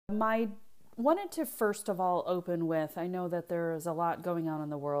I wanted to first of all open with, I know that there is a lot going on in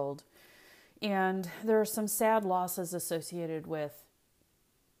the world, and there are some sad losses associated with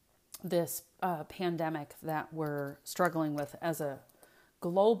this pandemic that we're struggling with as a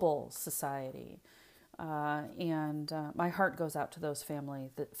global society. And my heart goes out to those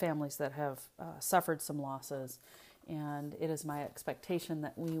families that have suffered some losses. And it is my expectation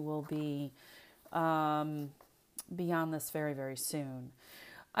that we will be beyond this very, very soon.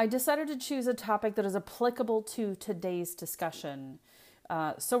 I decided to choose a topic that is applicable to today's discussion.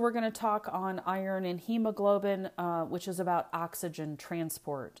 So we're going to talk on iron and hemoglobin, which is about oxygen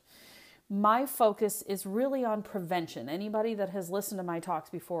transport. My focus is really on prevention. Anybody that has listened to my talks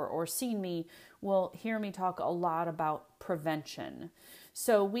before or seen me will hear me talk a lot about prevention.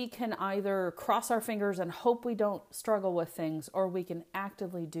 So we can either cross our fingers and hope we don't struggle with things, or we can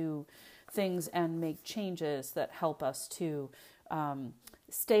actively do things and make changes that help us to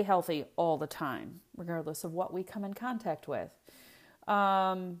stay healthy all the time, regardless of what we come in contact with.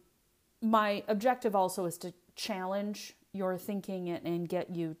 My objective also is to challenge your thinking and get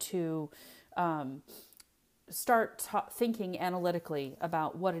you to start thinking analytically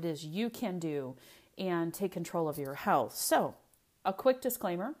about what it is you can do and take control of your health. So, a quick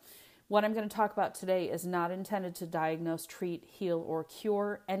disclaimer. What I'm going to talk about today is not intended to diagnose, treat, heal, or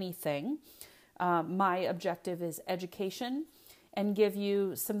cure anything. My objective is education and give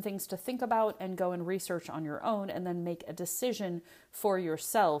you some things to think about and go and research on your own and then make a decision for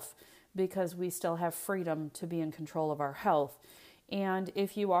yourself, because we still have freedom to be in control of our health. And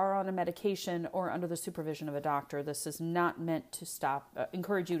if you are on a medication or under the supervision of a doctor, this is not meant to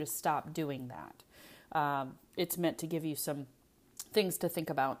encourage you to stop doing that. It's meant to give you some things to think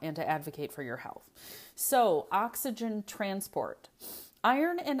about and to advocate for your health. So, oxygen transport.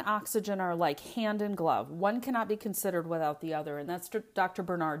 Iron and oxygen are like hand and glove. One cannot be considered without the other, and that's Dr.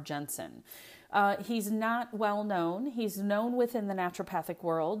 Bernard Jensen. He's not well known. He's known within the naturopathic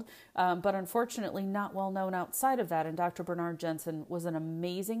world, but unfortunately not well known outside of that. And Dr. Bernard Jensen was an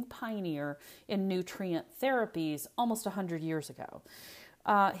amazing pioneer in nutrient therapies almost 100 years ago.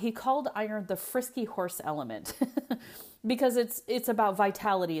 He called iron the frisky horse element because it's about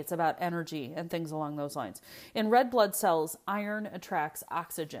vitality, it's about energy and things along those lines. In red blood cells, iron attracts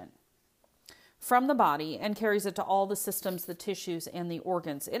oxygen from the body and carries it to all the systems, the tissues, and the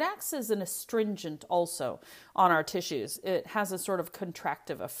organs. It acts as an astringent also on our tissues. It has a sort of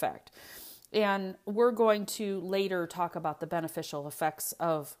contractive effect. And we're going to later talk about the beneficial effects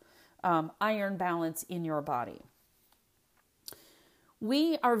of iron balance in your body.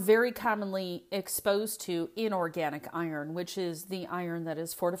 We are very commonly exposed to inorganic iron, which is the iron that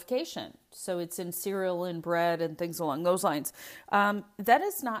is fortification. So it's in cereal and bread and things along those lines. That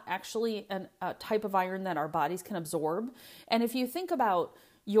is not actually a type of iron that our bodies can absorb. And if you think about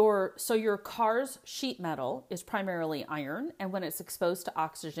your car's sheet metal is primarily iron, and when it's exposed to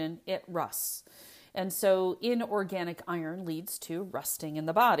oxygen, it rusts. And so inorganic iron leads to rusting in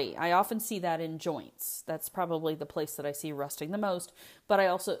the body. I often see that in joints. That's probably the place that I see rusting the most, but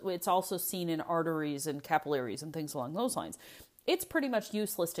it's also seen in arteries and capillaries and things along those lines. It's pretty much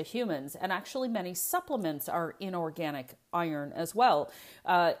useless to humans, and actually many supplements are inorganic iron as well.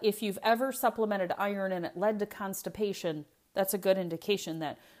 If you've ever supplemented iron and it led to constipation, that's a good indication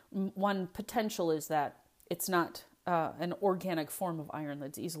that one potential is that it's not an organic form of iron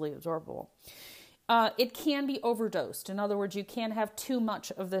that's easily absorbable. It can be overdosed. In other words, you can have too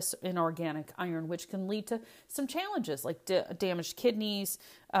much of this inorganic iron, which can lead to some challenges like damaged kidneys,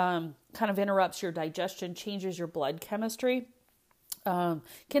 kind of interrupts your digestion, changes your blood chemistry, can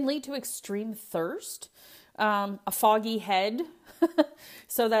lead to extreme thirst, a foggy head.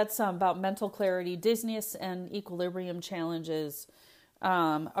 So that's about mental clarity, dizziness and equilibrium challenges,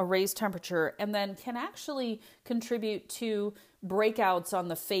 a raised temperature, and then can actually contribute to breakouts on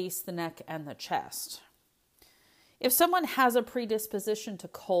the face, the neck, and the chest. If someone has a predisposition to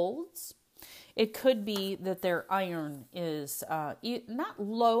colds, it could be that their iron is not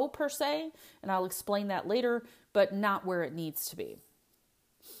low per se, and I'll explain that later, but not where it needs to be.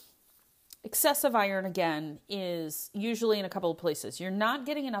 Excessive iron, again, is usually in a couple of places. You're not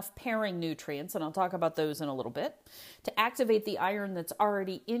getting enough pairing nutrients, and I'll talk about those in a little bit, to activate the iron that's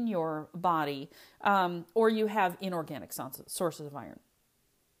already in your body, or you have inorganic sources of iron.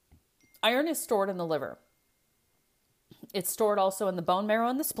 Iron is stored in the liver. It's stored also in the bone marrow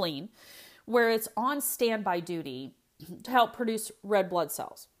and the spleen, where it's on standby duty to help produce red blood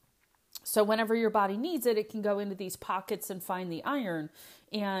cells. So whenever your body needs it, it can go into these pockets and find the iron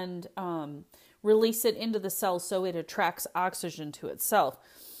and release it into the cell so it attracts oxygen to itself.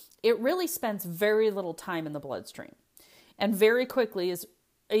 It really spends very little time in the bloodstream and very quickly is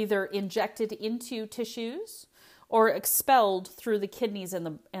either injected into tissues or expelled through the kidneys and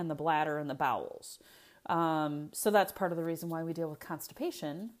the bladder and the bowels. So that's part of the reason why we deal with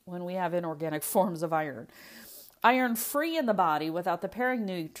constipation when we have inorganic forms of iron. Iron free in the body without the pairing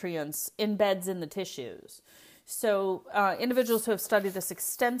nutrients embeds in the tissues. So individuals who have studied this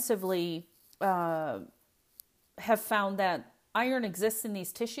extensively have found that iron exists in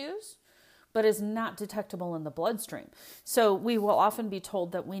these tissues, but is not detectable in the bloodstream. So we will often be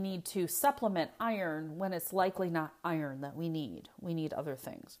told that we need to supplement iron when it's likely not iron that we need. We need other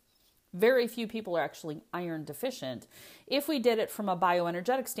things. Very few people are actually iron deficient. If we did it from a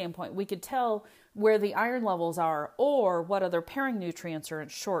bioenergetic standpoint, we could tell where the iron levels are or what other pairing nutrients are in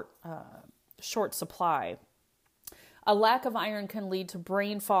short supply. A lack of iron can lead to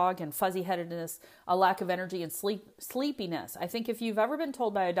brain fog and fuzzy-headedness, a lack of energy and sleepiness. I think if you've ever been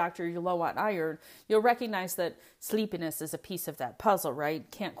told by a doctor you're low on iron, you'll recognize that sleepiness is a piece of that puzzle, right?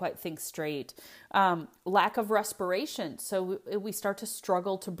 Can't quite think straight. Lack of respiration. So we start to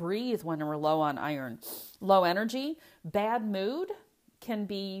struggle to breathe when we're low on iron. Low energy, bad mood can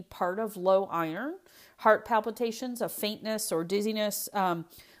be part of low iron. Heart palpitations, a faintness or dizziness.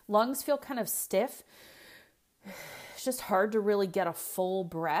 Lungs feel kind of stiff. It's just hard to really get a full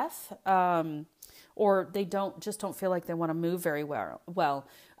breath, or they don't feel like they want to move very well.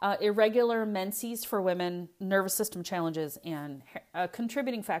 Irregular menses for women, nervous system challenges, and a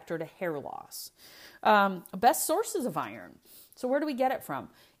contributing factor to hair loss. Best sources of iron. So where do we get it from?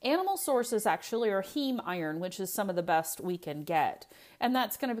 Animal sources actually are heme iron, which is some of the best we can get. And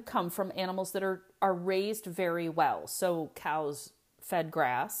that's going to come from animals that are raised very well. So cows fed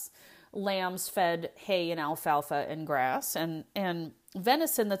grass, lambs fed hay and alfalfa and grass, and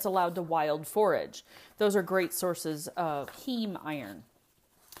venison that's allowed to wild forage. Those are great sources of heme iron.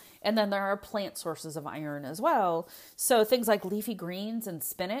 And then there are plant sources of iron as well. So things like leafy greens and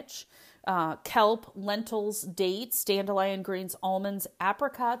spinach, kelp, lentils, dates, dandelion greens, almonds,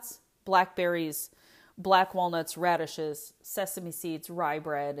 apricots, blackberries, black walnuts, radishes, sesame seeds, rye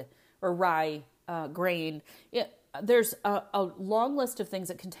bread, or rye grain. There's a long list of things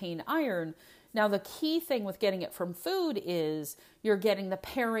that contain iron. Now, the key thing with getting it from food is you're getting the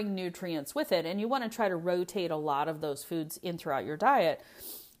pairing nutrients with it, and you want to try to rotate a lot of those foods in throughout your diet.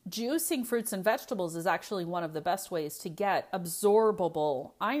 Juicing fruits and vegetables is actually one of the best ways to get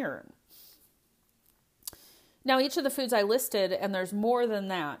absorbable iron. Now, each of the foods I listed, and there's more than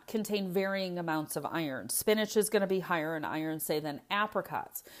that, contain varying amounts of iron. Spinach is going to be higher in iron, say, than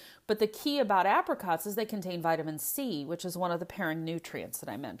apricots. But the key about apricots is they contain vitamin C, which is one of the pairing nutrients that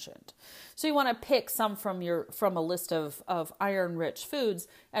I mentioned. So you want to pick some from a list of iron-rich foods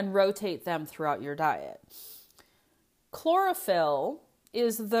and rotate them throughout your diet. Chlorophyll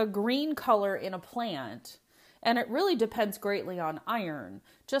is the green color in a plant, and it really depends greatly on iron,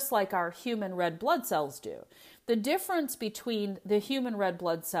 just like our human red blood cells do. The difference between the human red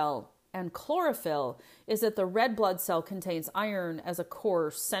blood cell and chlorophyll is that the red blood cell contains iron as a core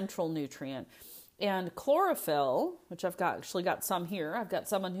central nutrient. And chlorophyll, which I've actually got some here, I've got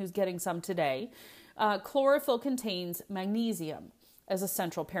someone who's getting some today. Chlorophyll contains magnesium as a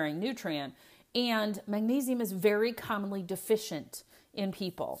central pairing nutrient. And magnesium is very commonly deficient in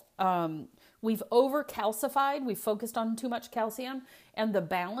people. We've over-calcified, we've focused on too much calcium, and the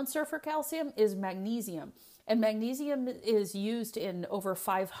balancer for calcium is magnesium. And magnesium is used in over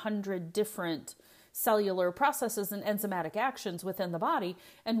 500 different cellular processes and enzymatic actions within the body,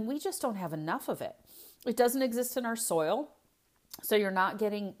 and we just don't have enough of it. It doesn't exist in our soil, so you're not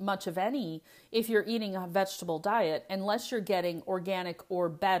getting much of any if you're eating a vegetable diet, unless you're getting organic or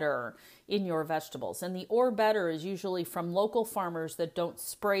better in your vegetables. And the or better is usually from local farmers that don't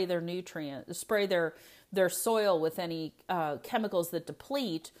spray their soil with any chemicals that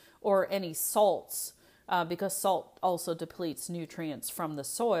deplete, or any salts, because salt also depletes nutrients from the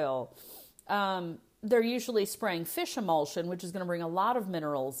soil. They're usually spraying fish emulsion, which is going to bring a lot of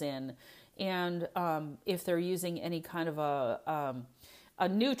minerals in. And if they're using any kind of a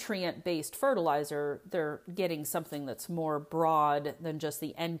nutrient-based fertilizer, they're getting something that's more broad than just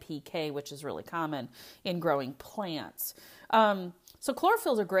the NPK, which is really common in growing plants. So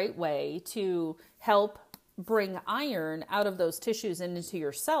chlorophyll is a great way to help bring iron out of those tissues and into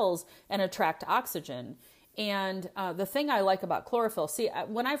your cells and attract oxygen. And the thing I like about chlorophyll,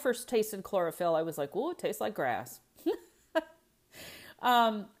 when I first tasted chlorophyll, I was like, "Ooh, it tastes like grass."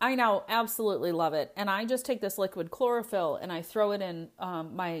 I now absolutely love it. And I just take this liquid chlorophyll and I throw it in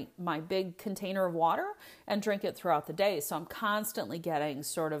my big container of water and drink it throughout the day. So I'm constantly getting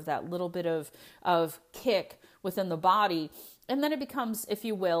sort of that little bit of kick within the body. And then it becomes, if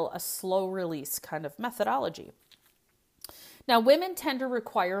you will, a slow release kind of methodology. Now, women tend to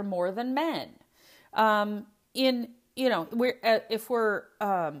require more than men. If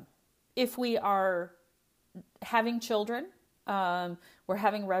we are having children, we're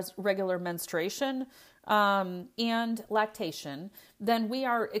having regular menstruation, and lactation, then we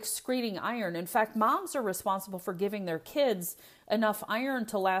are excreting iron. In fact, moms are responsible for giving their kids enough iron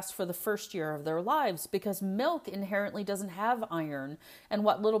to last for the first year of their lives, because milk inherently doesn't have iron, and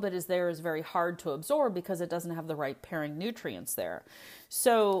what little bit is there is very hard to absorb because it doesn't have the right pairing nutrients there.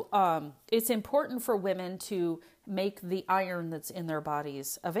 So it's important for women to make the iron that's in their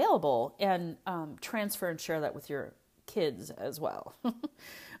bodies available, and transfer and share that with your kids as well.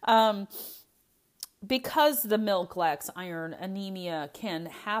 Because the milk lacks iron, anemia can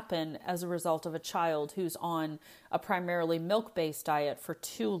happen as a result of a child who's on a primarily milk-based diet for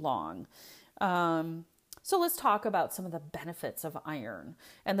too long. So let's talk about some of the benefits of iron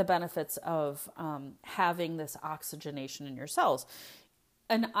and the benefits of having this oxygenation in your cells.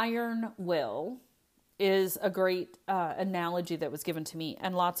 An iron will is a great analogy that was given to me,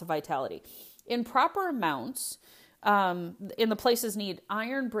 and lots of vitality. In proper amounts, in the places needed,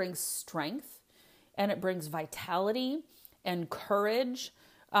 iron brings strength, and it brings vitality and courage,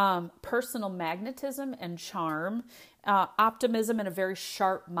 personal magnetism and charm, optimism, and a very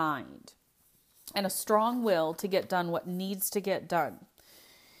sharp mind, and a strong will to get done what needs to get done.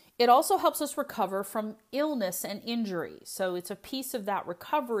 It also helps us recover from illness and injury. So it's a piece of that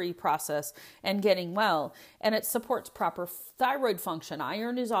recovery process and getting well, and it supports proper thyroid function.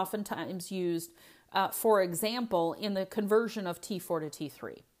 Iron is oftentimes used, for example, in the conversion of T4 to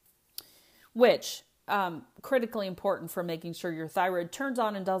T3. Which critically important for making sure your thyroid turns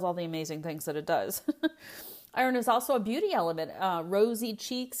on and does all the amazing things that it does. Iron is also a beauty element, rosy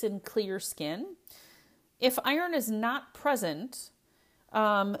cheeks and clear skin. If iron is not present,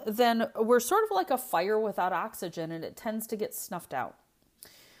 then we're sort of like a fire without oxygen, and it tends to get snuffed out.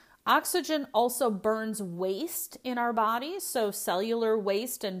 Oxygen also burns waste in our bodies, so cellular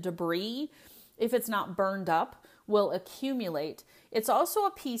waste and debris, if it's not burned up, will accumulate. It's also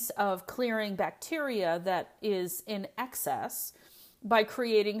a piece of clearing bacteria that is in excess by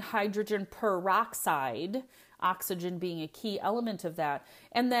creating hydrogen peroxide, oxygen being a key element of that.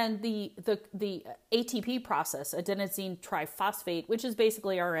 And then the ATP process, adenosine triphosphate, which is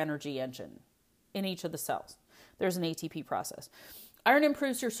basically our energy engine in each of the cells. There's an ATP process. Iron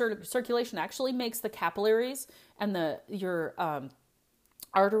improves your circulation, actually makes the capillaries and your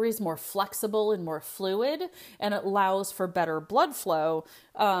arteries more flexible and more fluid, and it allows for better blood flow.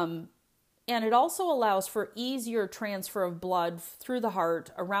 And it also allows for easier transfer of blood through the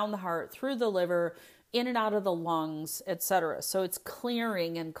heart, around the heart, through the liver, in and out of the lungs, etc. So it's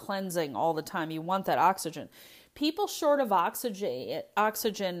clearing and cleansing all the time. You want that oxygen. People short of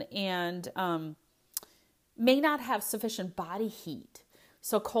oxygen and may not have sufficient body heat.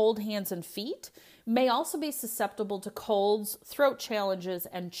 So cold hands and feet may also be susceptible to colds, throat challenges,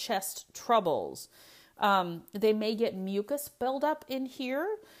 and chest troubles. They may get mucus buildup in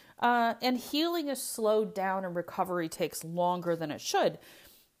here, and healing is slowed down and recovery takes longer than it should.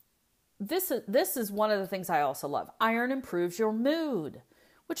 This is one of the things I also love. Iron improves your mood,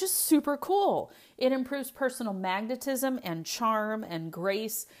 which is super cool. It improves personal magnetism and charm and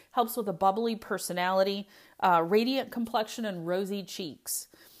grace, helps with a bubbly personality, radiant complexion and rosy cheeks,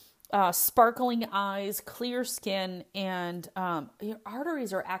 sparkling eyes, clear skin, and your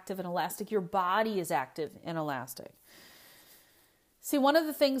arteries are active and elastic. Your body is active and elastic. See, one of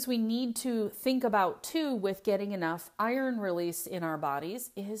the things we need to think about too with getting enough iron release in our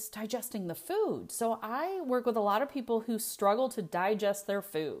bodies is digesting the food. So I work with a lot of people who struggle to digest their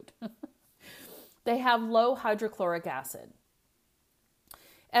food. They have low hydrochloric acid.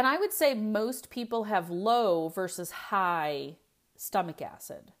 And I would say most people have low versus high stomach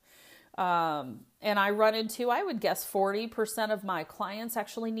acid. And I run into, I would guess 40% of my clients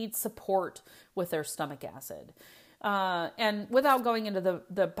actually need support with their stomach acid. And without going into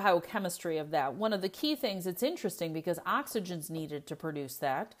the biochemistry of that, one of the key things, it's interesting because oxygen's needed to produce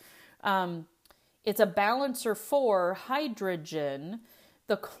that. It's a balancer for hydrogen.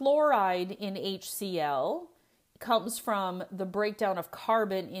 The chloride in HCl comes from the breakdown of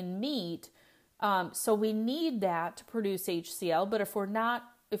carbon in meat. So we need that to produce HCl. But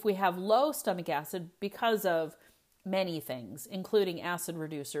if we have low stomach acid because of many things, including acid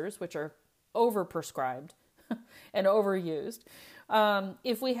reducers, which are overprescribed and overused.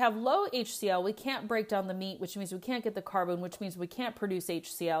 If we have low HCl, we can't break down the meat, which means we can't get the carbon, which means we can't produce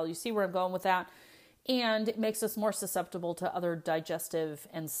HCl. You see where I'm going with that? And it makes us more susceptible to other digestive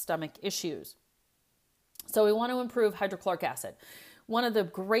and stomach issues. So we want to improve hydrochloric acid. One of the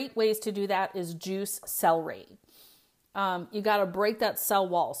great ways to do that is juice celery. You got to break that cell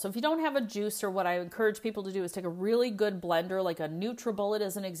wall. So if you don't have a juicer, what I encourage people to do is take a really good blender, like a NutriBullet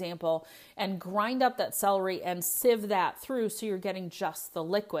as an example, and grind up that celery and sieve that through so you're getting just the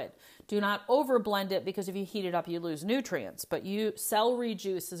liquid. Do not over blend it, because if you heat it up, you lose nutrients. But celery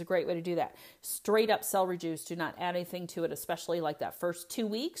juice is a great way to do that. Straight up celery juice. Do not add anything to it, especially like that first 2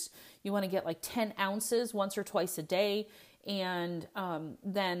 weeks. You want to get like 10 ounces once or twice a day. And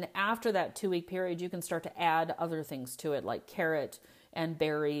then after that 2-week period, you can start to add other things to it, like carrot and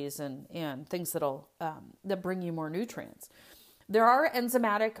berries and things that bring you more nutrients. There are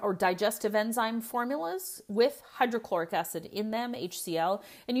enzymatic or digestive enzyme formulas with hydrochloric acid in them, HCl,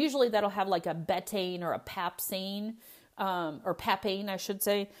 and usually that'll have like a betaine or a papain, or papain, I should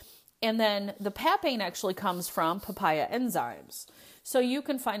say. And then the papain actually comes from papaya enzymes. So you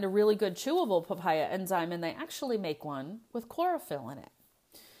can find a really good chewable papaya enzyme, and they actually make one with chlorophyll in it.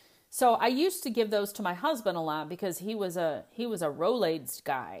 So I used to give those to my husband a lot because he was a Rolaids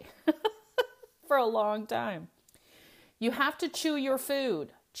guy for a long time. You have to chew your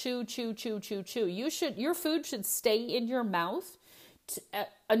food. Chew, chew, chew, chew, chew. Your food should stay in your mouth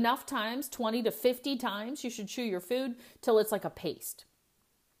enough times, 20 to 50 times. You should chew your food till it's like a paste.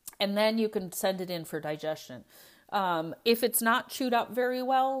 And then you can send it in for digestion. If it's not chewed up very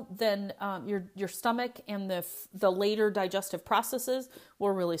well, then your stomach and the later digestive processes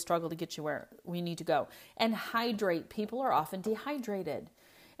will really struggle to get you where we need to go. And hydrate. People are often dehydrated.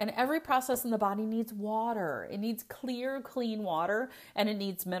 And every process in the body needs water. It needs clear, clean water, and it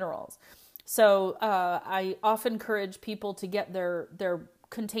needs minerals. So I often encourage people to get their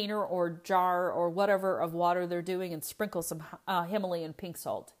container or jar or whatever of water they're doing and sprinkle some Himalayan pink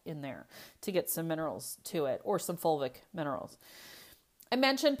salt in there to get some minerals to it, or some fulvic minerals. I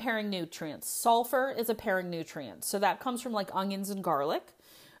mentioned pairing nutrients. Sulfur is a pairing nutrient. So that comes from like onions and garlic,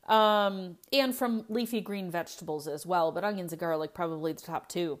 and from leafy green vegetables as well, but onions and garlic probably the top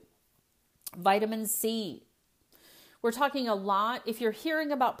two. Vitamin C. We're talking a lot, if you're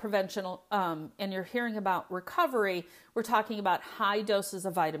hearing about prevention and you're hearing about recovery, we're talking about high doses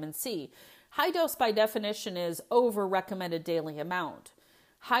of vitamin C. High dose by definition is over recommended daily amount.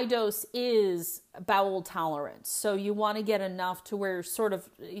 High dose is bowel tolerance. So you want to get enough to where you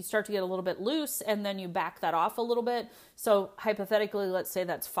start to get a little bit loose, and then you back that off a little bit. So hypothetically, let's say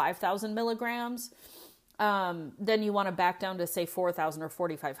that's 5,000 milligrams. Then you want to back down to say 4,000 or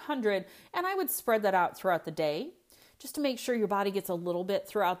 4,500. And I would spread that out throughout the day, just to make sure your body gets a little bit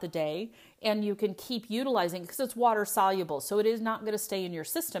throughout the day, and you can keep utilizing, because it's water soluble. So it is not going to stay in your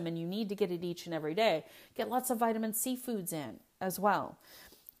system, and you need to get it each and every day. Get lots of vitamin C foods in as well.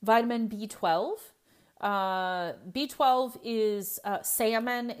 Vitamin B12. B12 is,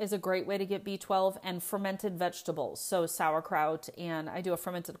 salmon is a great way to get B12, and fermented vegetables. So sauerkraut, and I do a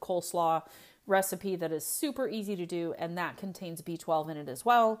fermented coleslaw recipe that is super easy to do, and that contains B12 in it as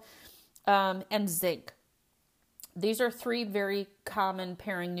well. And zinc. These are 3 very common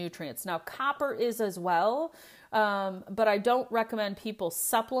pairing nutrients. Now, copper is as well, but I don't recommend people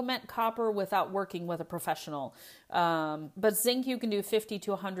supplement copper without working with a professional. But zinc, you can do 50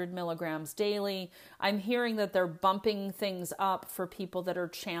 to 100 milligrams daily. I'm hearing that they're bumping things up for people that are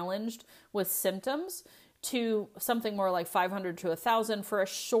challenged with symptoms to something more like 500 to 1,000 for a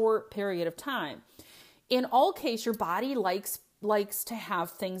short period of time. In all case, your body likes to have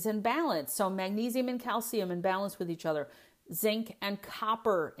things in balance. So magnesium and calcium in balance with each other, zinc and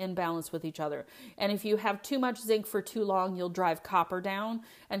copper in balance with each other. And if you have too much zinc for too long, you'll drive copper down.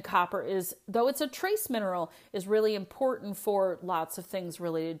 And copper is, though it's a trace mineral, is really important for lots of things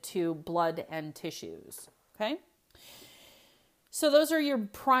related to blood and tissues. Okay? So those are your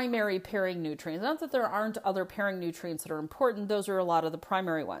primary pairing nutrients. Not that there aren't other pairing nutrients that are important. Those are a lot of the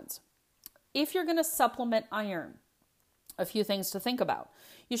primary ones. If you're going to supplement iron, a few things to think about.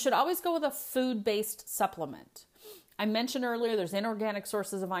 You should always go with a food-based supplement. I mentioned earlier there's inorganic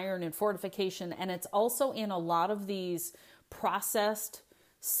sources of iron in fortification, and it's also in a lot of these processed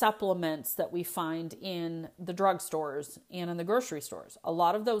supplements that we find in the drugstores and in the grocery stores. A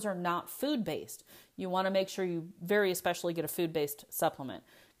lot of those are not food-based. You want to make sure you very especially get a food-based supplement.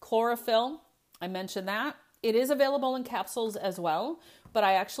 Chlorophyll, I mentioned that. It is available in capsules as well, but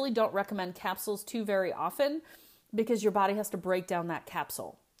I actually don't recommend capsules too very often, because your body has to break down that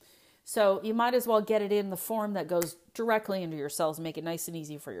capsule. So you might as well get it in the form that goes directly into your cells and make it nice and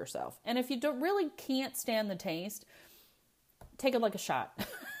easy for yourself. And if you can't stand the taste, take it like a shot.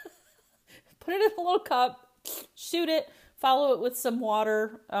 Put it in a little cup, shoot it, follow it with some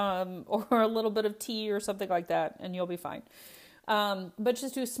water or a little bit of tea or something like that, and you'll be fine. But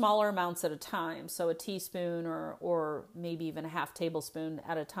just do smaller amounts at a time. So a teaspoon or maybe even a half tablespoon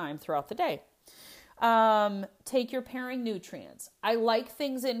at a time throughout the day. Take your pairing nutrients. I like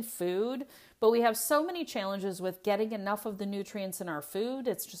things in food, but we have so many challenges with getting enough of the nutrients in our food.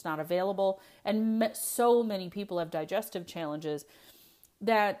 It's just not available. And so many people have digestive challenges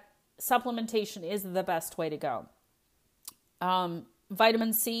that supplementation is the best way to go.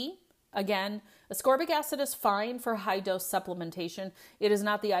 Vitamin C, again, ascorbic acid is fine for high dose supplementation. It is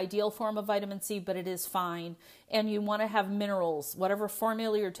not the ideal form of vitamin C, but it is fine. And you want to have minerals. Whatever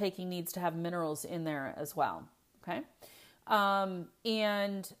formula you're taking needs to have minerals in there as well. Okay.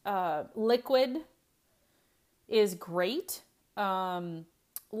 Liquid is great.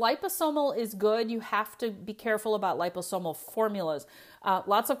 Liposomal is good. You have to be careful about liposomal formulas.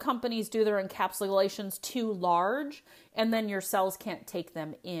 Lots of companies do their encapsulations too large, and then your cells can't take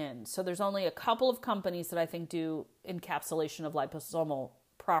them in. So there's only a couple of companies that I think do encapsulation of liposomal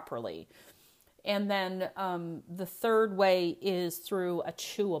properly. And then the third way is through a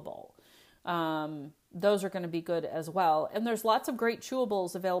chewable. Those are going to be good as well. And there's lots of great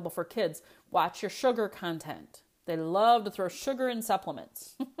chewables available for kids. Watch your sugar content. They love to throw sugar in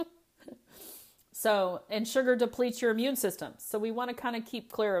supplements. And sugar depletes your immune system. So we want to kind of keep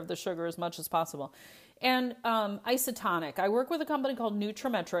clear of the sugar as much as possible. And isotonic. I work with a company called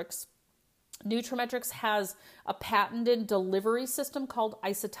Nutrametrics. Nutrametrics has a patented delivery system called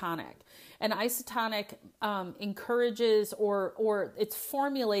isotonic. And isotonic encourages or it's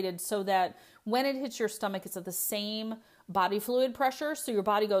formulated so that when it hits your stomach, it's at the same body fluid pressure. So your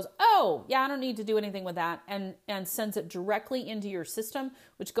body goes, oh, yeah, I don't need to do anything with that. And sends it directly into your system,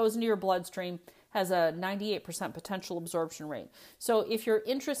 which goes into your bloodstream, has a 98% potential absorption rate. So if you're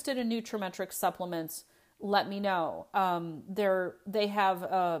interested in Nutrametrics supplements, let me know. They have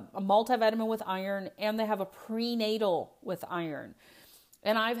a multivitamin with iron, and they have a prenatal with iron.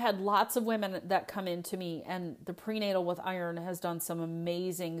 And I've had lots of women that come into me, and the prenatal with iron has done some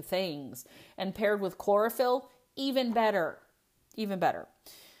amazing things. And paired with chlorophyll, even better.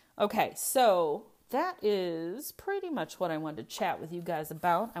 Okay, so that is pretty much what I wanted to chat with you guys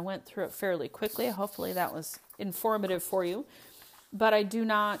about. I went through it fairly quickly. Hopefully that was informative for you. But I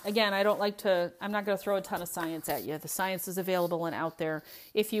not going to throw a ton of science at you. The science is available and out there.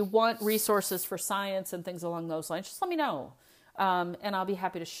 If you want resources for science and things along those lines, just let me know. And I'll be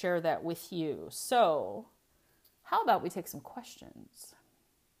happy to share that with you. So how about we take some questions?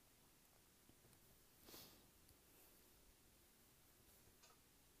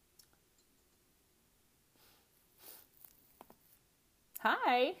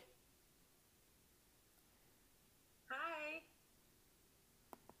 Hi. Hi.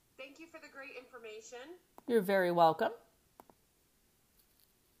 Thank you for the great information. You're very welcome.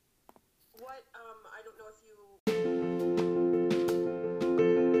 I don't know if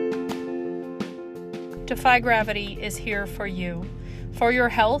you... Defy Gravity is here for you, for your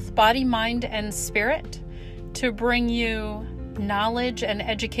health, body, mind, and spirit, to bring you knowledge and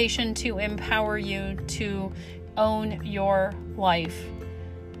education to empower you to own your life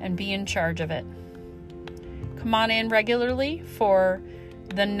and be in charge of it. Come on in regularly for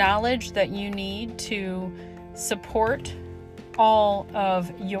the knowledge that you need to support all of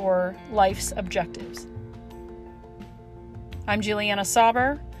your life's objectives. I'm Juliana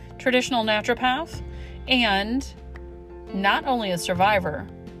Sauber, traditional naturopath, and not only a survivor,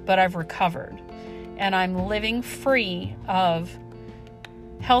 but I've recovered. And I'm living free of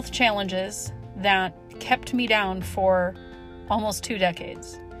health challenges that kept me down for almost 2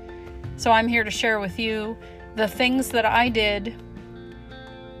 decades. So I'm here to share with you the things that I did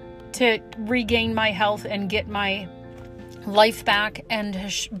to regain my health and get my life back, and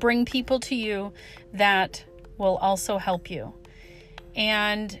bring people to you that will also help you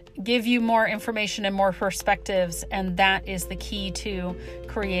and give you more information and more perspectives. And that is the key to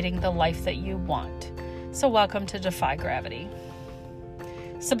creating the life that you want. So welcome to Defy Gravity.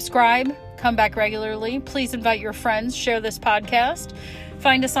 Subscribe, come back regularly. Please invite your friends, share this podcast.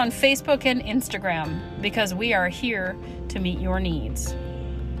 Find us on Facebook and Instagram, because we are here to meet your needs.